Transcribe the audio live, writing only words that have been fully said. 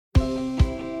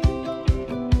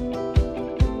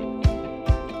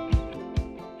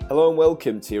Hello and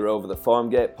welcome to your Over the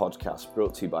Farmgate podcast,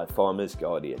 brought to you by Farmers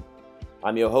Guardian.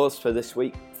 I'm your host for this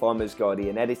week, Farmers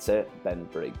Guardian editor Ben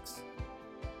Briggs.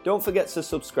 Don't forget to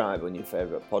subscribe on your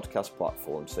favourite podcast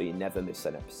platform so you never miss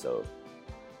an episode.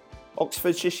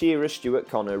 Oxfordshire shearer Stuart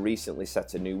Connor recently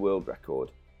set a new world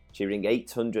record, shearing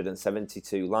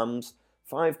 872 lambs,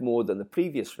 5 more than the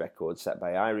previous record set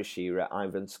by Irish shearer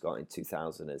Ivan Scott in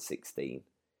 2016.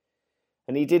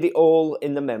 And he did it all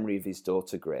in the memory of his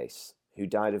daughter Grace, who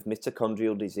died of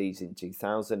mitochondrial disease in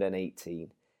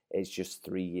 2018, aged just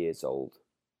 3 years old.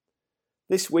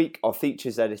 This week, our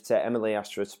features editor Emily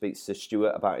Astra speaks to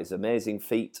Stuart about his amazing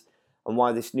feat and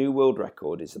why this new world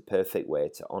record is the perfect way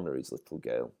to honour his little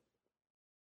girl.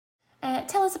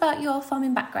 Tell us about your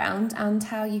farming background and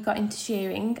how you got into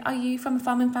shearing. Are you from a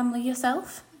farming family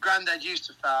yourself? Granddad used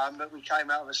to farm, but we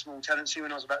came out of a small tenancy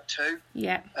when I was about 2.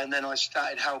 Yeah. And then I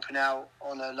started helping out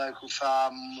on a local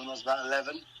farm when I was about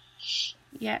 11.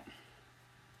 Yeah.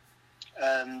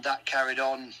 And that carried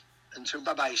on until,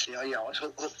 but basically, I was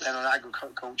hooked then on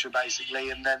agriculture,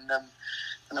 basically. And then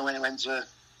I went to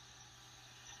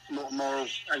Moral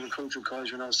Agricultural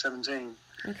College when I was 17.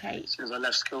 Okay. As soon as I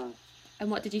left school.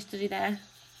 And what did you study there?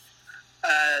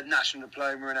 National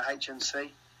Diploma and a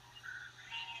HNC.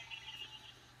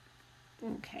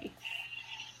 Okay.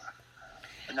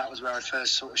 And that was where I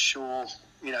first sort of saw,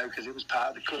 because it was part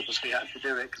of the course we had to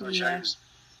do it, because I chose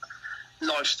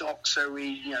livestock, so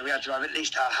we had to at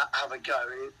least have a go.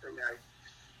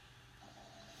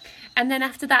 And then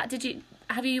after that,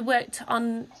 have you worked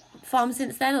on farm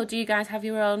since then, or do you guys have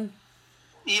your own?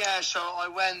 Yeah, so I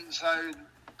went. So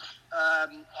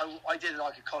I did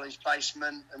like a college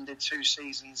placement and did 2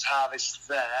 seasons harvest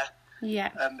there.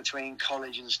 Yeah. Between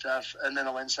college and stuff, and then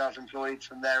I went self-employed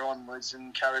from there onwards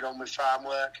and carried on with farm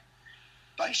work,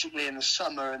 basically in the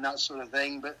summer and that sort of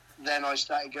thing. But then I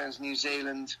started going to New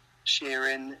Zealand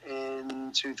shearing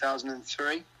in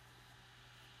 2003.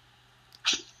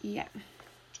 Yeah.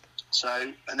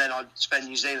 So, and then I'd spend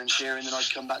New Zealand shearing, then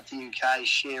I'd come back to the UK,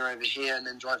 shear over here, and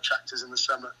then drive tractors in the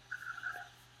summer.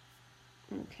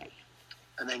 Okay.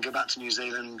 And then go back to New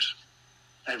Zealand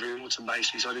every autumn,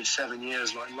 basically. So I did 7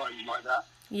 years like that.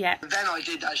 Yeah. Then I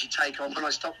did actually take on, when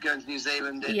I stopped going to New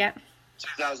Zealand in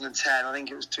 2010, I think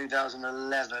it was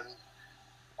 2011,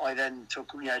 I then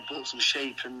bought some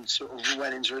sheep and sort of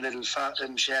went into a little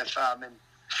share farming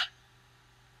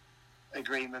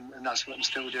agreement, and that's what I'm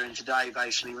still doing today,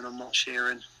 basically, when I'm not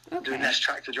shearing. Okay. Doing less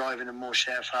tractor driving and more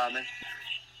share farming.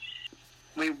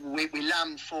 We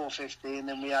lambed 450, and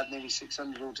then we had nearly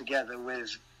 600 altogether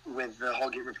with the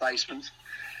hogget replacement.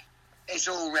 It's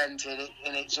all rented,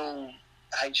 and it's all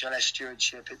HLS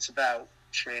stewardship. It's about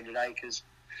 300 acres.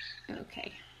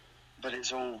 Okay. But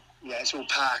it's all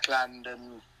parkland,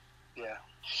 and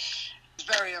it's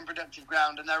very unproductive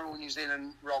ground, and they're all New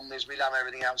Zealand Romneys. We lamb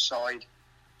everything outside.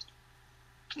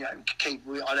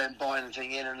 I don't buy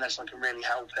anything in unless I can really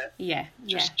help it. Yeah.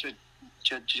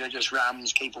 Just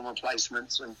rams, keep on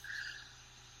replacements, and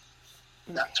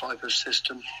that type of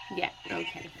system. Yeah.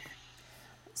 Okay.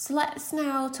 So let's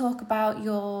now talk about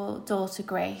your daughter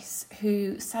Grace,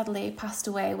 who sadly passed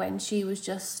away when she was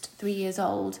just 3 years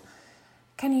old.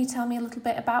 Can you tell me a little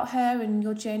bit about her and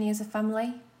your journey as a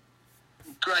family?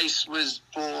 Grace was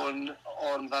born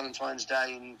on Valentine's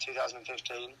Day in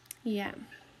 2015. Yeah.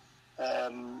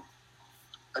 And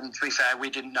to be fair,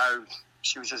 we didn't know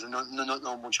she was just a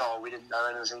normal child. We didn't know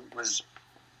anything was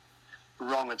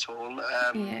wrong at all.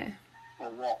 Or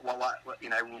what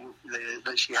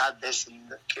that she had this and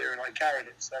that Kira and I carried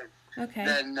it. So okay.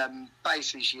 Then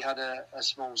basically she had a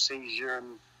small seizure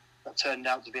and that turned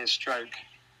out to be a stroke.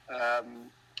 I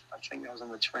think that was on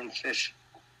the 25th.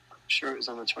 I'm sure it was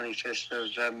on the 25th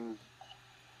of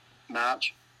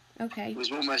March. Okay. It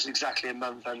was almost exactly a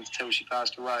month until she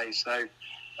passed away. So,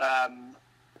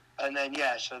 and then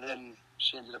so then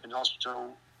she ended up in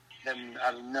hospital. Then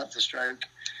had another stroke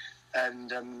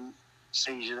and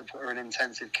seizure that put her in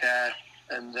intensive care.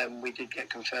 And then we did get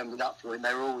confirmed at that point.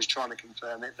 They were always trying to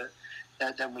confirm it, but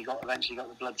then we eventually got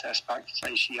the blood test back to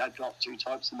say she had got 2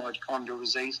 types of mitochondrial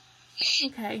disease.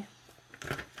 Okay.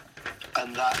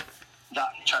 And that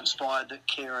transpired that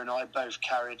Kira and I both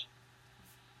carried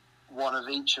one of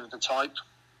each of the type.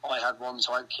 I had one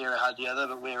type, Kira had the other,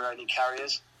 but we were only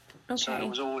carriers. Okay. So there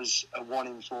was always a 1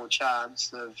 in 4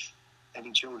 chance of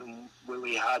any children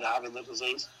we had having the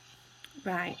disease.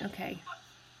 Right, okay.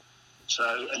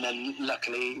 So, and then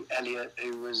luckily Elliot,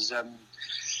 who was,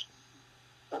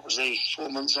 4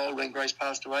 months old when Grace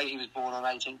passed away, he was born on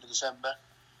 18th of December.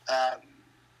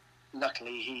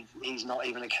 Luckily he's not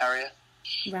even a carrier.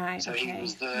 Right. So okay.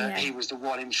 he was the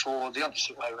 1 in 4, the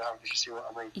opposite way around, if you see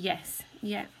what I mean. Yes.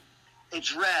 Yeah.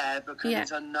 it's rare because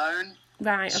it's unknown.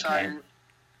 Right, okay. So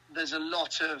there's a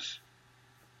lot of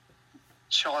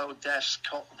child deaths,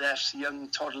 cot deaths, young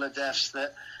toddler deaths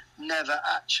that never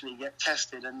actually get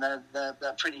tested, and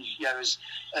they're pretty, as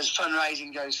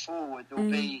fundraising goes forward, there'll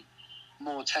be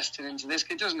more testing into this.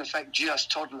 It doesn't affect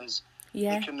just toddlers.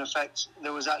 It can affect,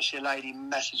 there was actually a lady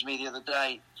messaged me the other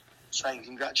day saying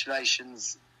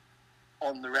congratulations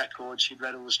on the record. She'd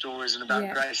read all the stories and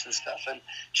about Grace and stuff, and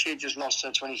she had just lost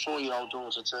her 24-year-old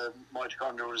daughter to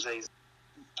mitochondrial disease.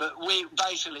 But we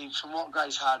basically, from what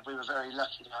Grace had, we were very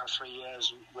lucky to have 3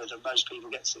 years with her. Most people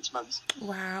get 6 months.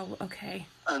 Wow, okay.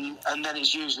 And then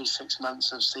it's usually 6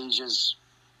 months of seizures,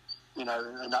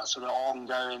 and that sort of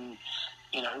ongoing,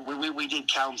 we did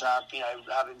count up,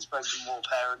 having spoken to more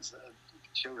parents that have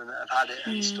children that have had it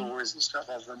and stories and stuff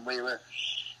of them.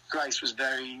 Grace was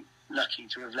very lucky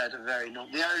to have led a very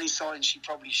normal. The only sign she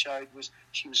probably showed was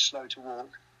she was slow to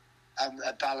walk. And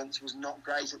her balance was not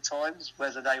great at times,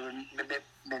 whether they were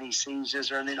mini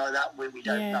seizures or anything like that, we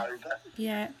don't know, but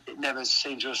it never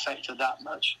seemed to affect her that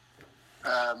much.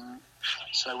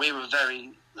 So we were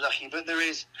very lucky, but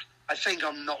I think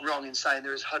I'm not wrong in saying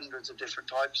there is hundreds of different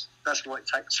types. That's why it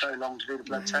takes so long to do the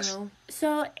blood test.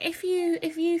 So if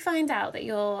you find out that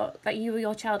you or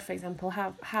your child, for example,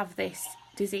 have this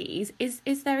disease,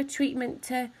 is there a treatment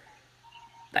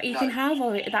that you can have,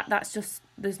 or that's just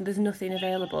there's nothing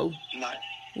available? No.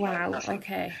 Wow. No,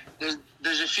 okay.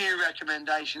 There's a few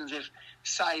recommendations. If,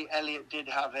 say, Elliot did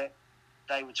have it,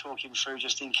 they were talking through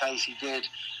just in case he did.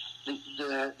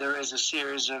 There is a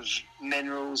series of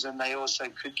minerals, and they also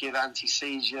could give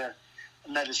anti-seizure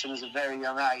medicine at a very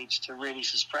young age to really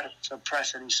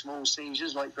suppress any small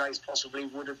seizures, like Grace possibly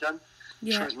would have done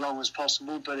for as long as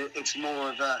possible. But it's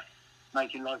more of a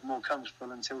making life more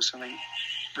comfortable until something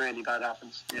really bad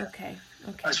happens. Yeah. Okay.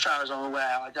 As far as I'm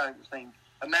aware, I don't think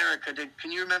America did.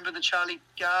 Can you remember the Charlie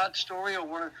Gard story?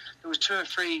 There was 2 or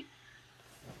 3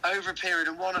 over a period,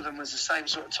 and one of them was the same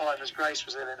sort of time as Grace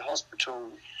was in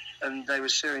hospital, and they were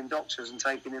suing doctors and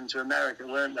taking him to America,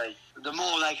 weren't they? The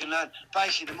more they can learn,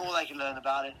 basically, the more they can learn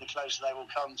about it, the closer they will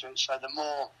come to it. So the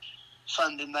more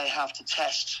funding they have to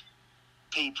test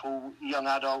people, young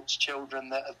adults, children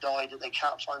that have died that they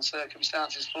can't find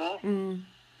circumstances for.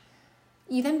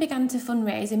 You then began to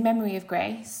fundraise in memory of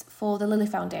Grace for the Lily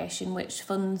Foundation, which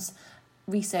funds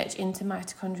research into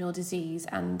mitochondrial disease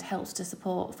and helps to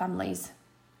support families.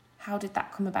 How did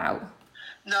that come about?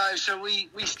 No, so we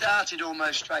started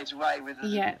almost straight away with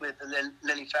the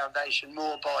Lily Foundation,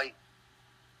 more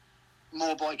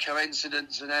by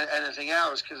coincidence than anything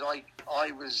else, because I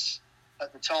was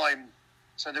at the time.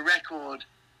 So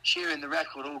sharing the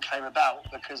record all came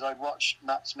about because I'd watched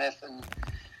Matt Smith and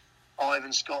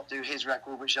Ivan Scott do his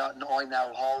record, which I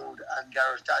now hold, and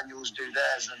Gareth Daniels do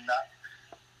theirs,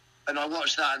 and I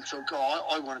watched that and thought, God,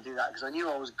 I want to do that, because I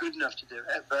knew I was good enough to do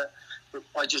it, but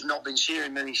I'd just not been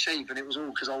shearing many sheep, and it was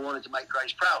all because I wanted to make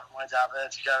Grace proud. I wanted to have her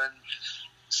to go and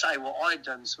say what I'd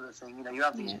done, sort of thing. You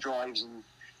have these drives, and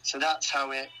so that's how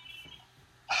it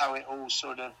all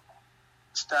sort of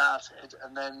started.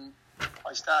 And then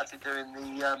I started doing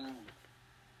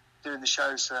the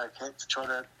show circuit to try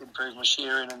to improve my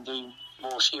shearing and do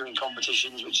more shearing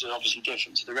competitions, which is obviously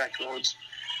different to the records.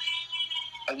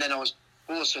 And then I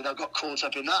got caught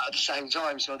up in that at the same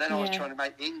time. So then I was trying to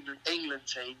make the England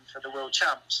team for the World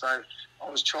Champs. So I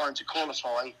was trying to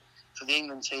qualify for the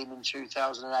England team in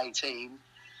 2018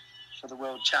 for the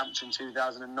World Champs in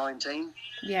 2019.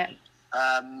 Yeah.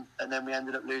 And then we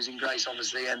ended up losing Grace,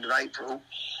 obviously, end of April.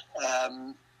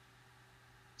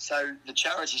 So the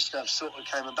charity stuff sort of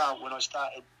came about when I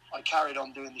started. I carried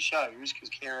on doing the shows because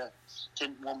Kira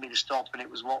didn't want me to stop, and it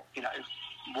was why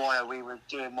we were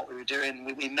doing what we were doing.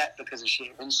 We met because of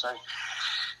shearing, so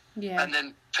and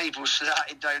then people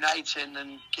started donating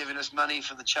and giving us money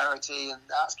for the charity and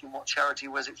asking what charity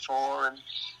was it for, and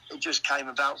it just came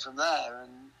about from there,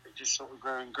 and it just sort of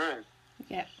grew and grew.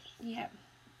 Yeah. So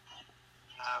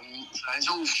it's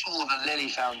all for the Lily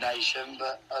Foundation,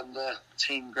 but under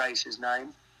Team Grace's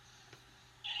name.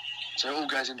 So it all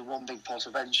goes into one big pot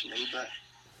eventually, but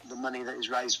the money that is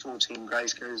raised for Team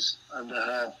Grace goes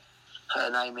under her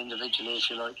name individually, if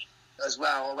you like. As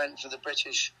well, I went for the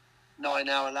British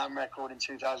 9-hour lamb record in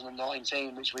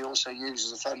 2019, which we also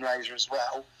use as a fundraiser as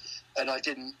well. And I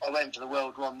went for the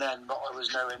world one then, but I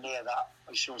was nowhere near that.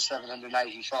 I saw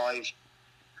 785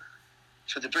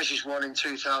 for the British one in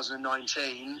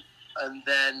 2019, and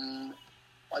then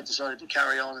I decided to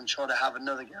carry on and try to have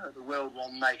another go at the world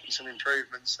one, making some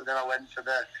improvements. So then I went for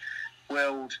the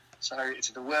world, so it's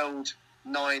the world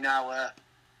 9-hour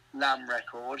lamb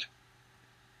record.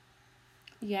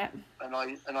 Yeah. And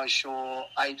I saw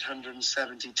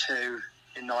 872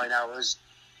 in 9 hours,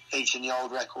 beating the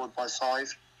old record by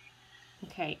 5.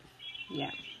 Okay.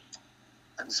 Yeah.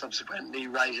 And subsequently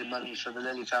raising money for the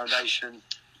Lily Foundation,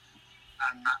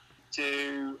 and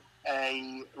do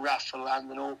a raffle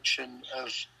and an auction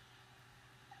of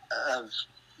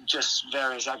just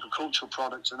various agricultural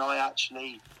products. And I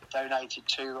actually donated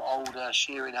 2 older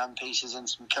shearing handpieces and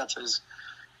some cutters,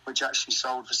 which actually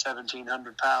sold for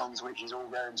 £1,700, which is all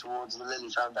going towards the Lily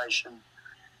Foundation.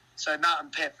 So Matt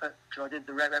and Pip, because I did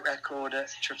the record at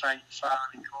Trefank Farm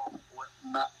in Cornwall,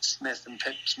 Matt Smith and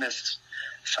Pip Smith's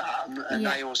farm, and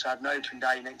they also had an open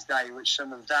day next day, which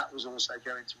some of that was also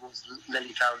going towards the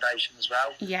Lily Foundation as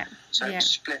well. Yeah. So it was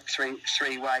split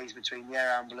three ways between the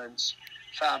Air Ambulance,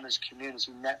 Farmers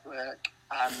Community Network,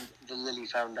 and the Lily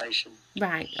Foundation.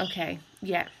 Right, okay,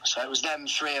 yeah. So it was them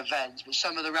 3 events, but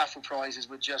some of the raffle prizes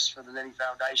were just for the Lily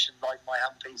Foundation, like my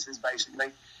handpieces,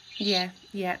 basically. Yeah.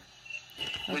 Okay.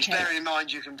 Which, bearing in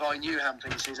mind, you can buy new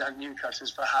handpieces and new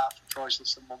cutters for half the price that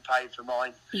someone paid for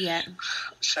mine. Yeah.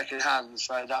 Second hand,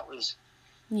 so that was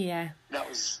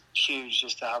huge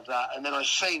just to have that. And then I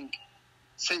think,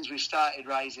 since we started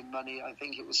raising money, I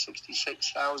think it was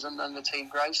 66,000 under Team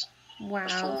Grace.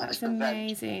 Wow, that's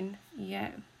amazing.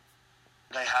 Yeah.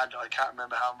 They had, I can't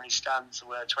remember how many stands there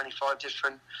were, 25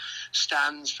 different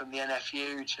stands, from the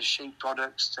NFU to sheep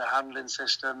products to handling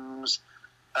systems,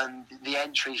 and the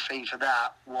entry fee for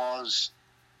that was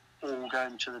all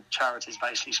going to the charities,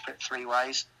 basically split 3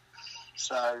 ways.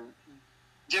 So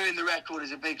doing the record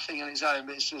is a big thing on its own,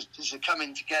 but it's a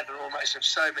coming together almost of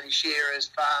so many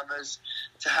shearers, farmers,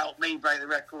 to help me break the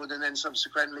record, and then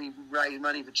subsequently raise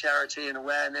money for charity and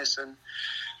awareness. And,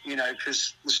 you know,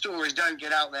 because the stories don't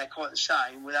get out there quite the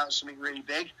same without something really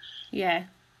big. Yeah.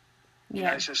 You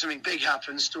know, so if something big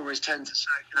happens, stories tend to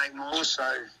circulate more, so...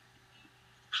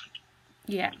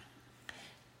 Yeah.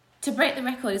 To break the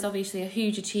record is obviously a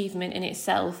huge achievement in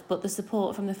itself, but the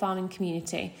support from the farming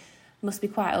community must be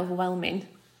quite overwhelming.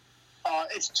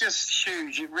 It's just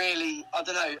huge. It really, I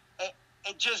don't know,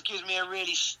 it just gives me a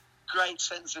really great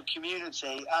sense of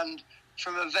community. And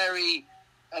from a very,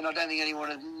 and I don't think anyone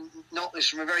would not this,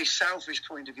 from a very selfish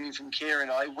point of view from Kira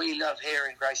and I, we love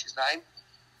hearing Grace's name.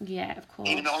 Yeah, of course.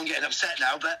 Even though I'm getting upset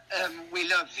now, but we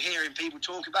love hearing people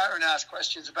talk about her and ask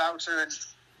questions about her.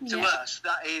 And to us,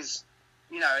 that is,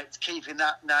 you know, it's keeping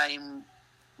that name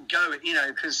going, you know,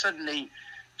 because suddenly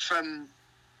from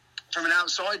an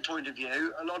outside point of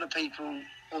view, a lot of people,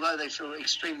 although they feel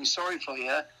extremely sorry for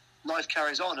you, life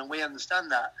carries on, and we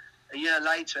understand that. A year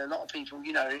later, a lot of people,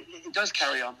 you know, it does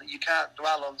carry on. You can't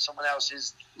dwell on someone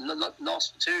else's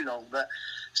loss for too long. But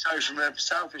so from a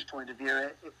selfish point of view,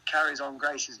 it carries on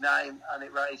Grace's name, and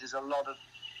it raises a lot of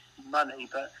money.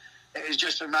 But it is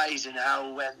just amazing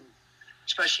how, when,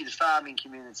 especially the farming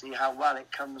community, how well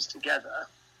it comes together.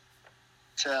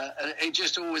 It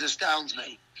just always astounds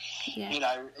me. Yeah. You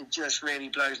know, it just really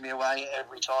blows me away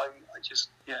every time.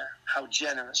 How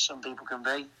generous some people can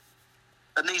be.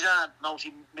 And these aren't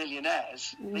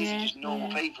multi-millionaires. These are just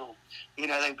normal people. You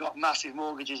know, they've got massive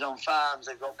mortgages on farms.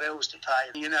 They've got bills to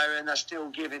pay. You know, and they're still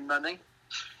giving money.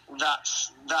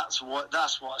 That's what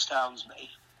astounds me.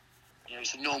 You know,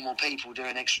 it's the normal people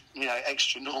doing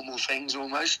extra normal things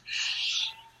almost.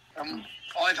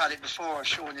 I've had it before. I've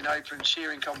shown in open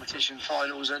shearing competition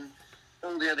finals, and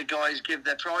all the other guys give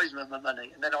their prize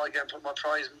money, and then I go and put my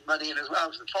prize money in as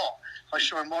well to the pot. I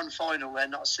saw in one final where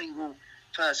not a single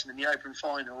person in the open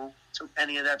final took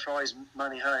any of their prize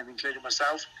money home, including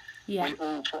myself. Yeah. We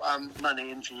all put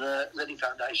money into the Lily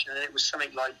Foundation, and it was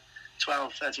something like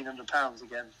 £1,200-1,300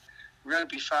 again.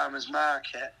 Rugby Farmers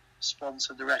Market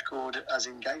sponsored the record, as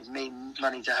in gave me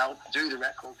money to help do the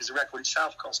record, because the record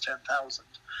itself cost $10,000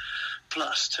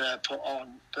 plus to put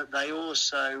on. But they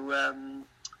also,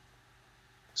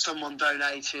 someone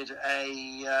donated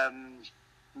a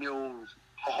mule,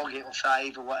 or hogget or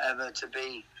fave or whatever to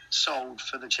be sold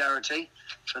for the charity,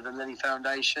 for the Lily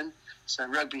Foundation. So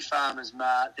Rugby Farmers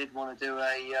Mart did want to do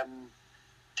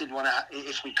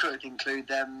if we could include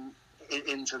them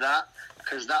into that,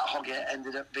 because that hogget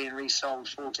ended up being resold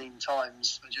 14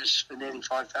 times for nearly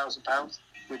 £5,000,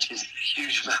 which is a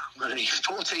huge amount of money.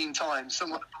 14 times,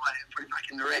 someone would buy it and put it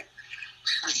back in the ring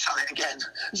and sell it again.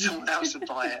 Someone else would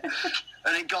buy it.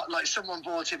 And it got like, someone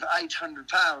bought it for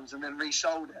 £800 and then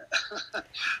resold it.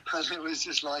 And it was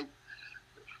just like,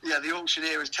 yeah, the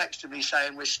auctioneer was texting me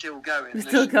saying we're still going. We're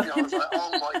still going. I was like,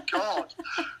 oh my God.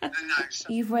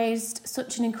 You've raised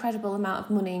such an incredible amount of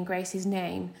money in Grace's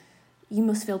name. You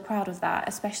must feel proud of that,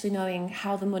 especially knowing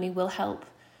how the money will help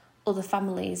other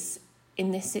families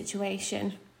in this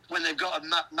situation. when they've got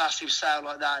a massive sale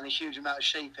like that and a huge amount of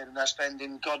sheep in, and they're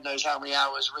spending God knows how many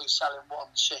hours reselling one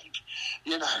sheep,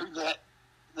 you know,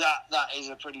 that is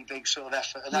a pretty big sort of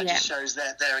effort, and that just shows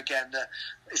that there again that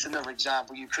it's another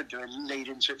example you could do and lead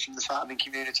into it from the farming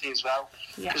community as well,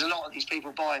 because a lot of these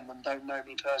people buying them don't know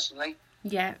me personally.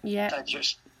 They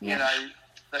just you know,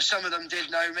 some of them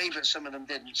did know me, but some of them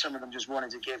didn't. Some of them just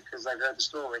wanted to give because they've heard the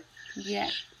story.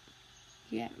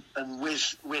 And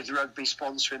with rugby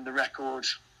sponsoring the record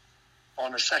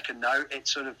on a second note, it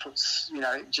sort of puts, you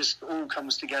know, it just all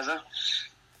comes together.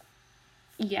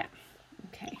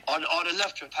 Okay. I'd have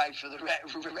loved to have paid for the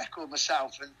record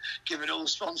myself and given all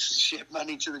sponsorship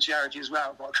money to the charity as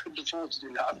well, but I couldn't afford to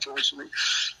do that, unfortunately.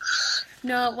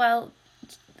 No, well,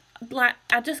 like,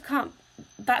 I just can't.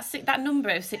 That number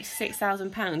of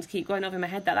 £66,000 keep going over my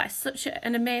head. That's such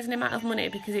an amazing amount of money,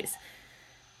 because it's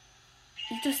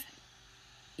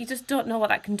you just don't know what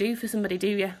that can do for somebody, do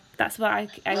you? That's what I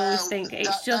always think.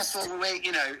 It's just, that's what we,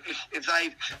 you know,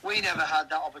 we never had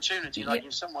that opportunity. Like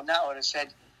if someone now would have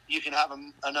said you can have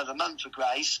another month for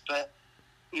Grace, but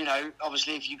you know,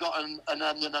 obviously if you got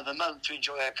another month to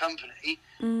enjoy her company,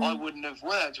 I wouldn't have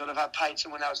worked. I'd have had paid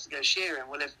someone else to go shearing.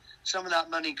 Well, if some of that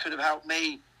money could have helped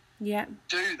me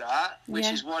do that, which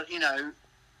is what, you know,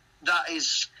 that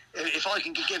is, if I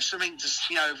can give something to,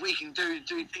 you know, if we can do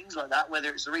things like that, whether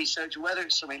it's the research or whether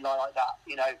it's something like that,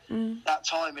 you know, that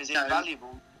time is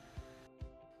invaluable.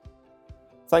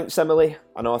 Thanks, Emily,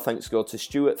 and our thanks go to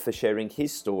Stuart for sharing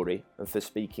his story and for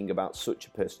speaking about such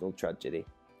a personal tragedy.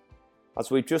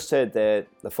 As we've just heard there,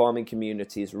 the farming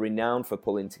community is renowned for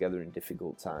pulling together in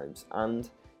difficult times, and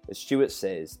as Stuart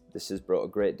says, this has brought a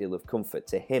great deal of comfort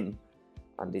to him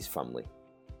and his family.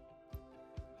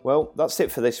 Well, that's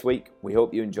it for this week. We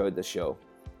hope you enjoyed the show.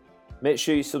 Make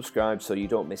sure you subscribe so you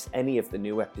don't miss any of the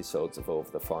new episodes of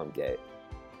Over the Farm Gate.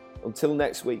 Until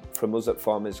next week, from us at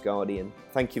Farmers Guardian,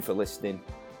 thank you for listening,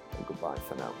 and goodbye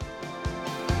for now.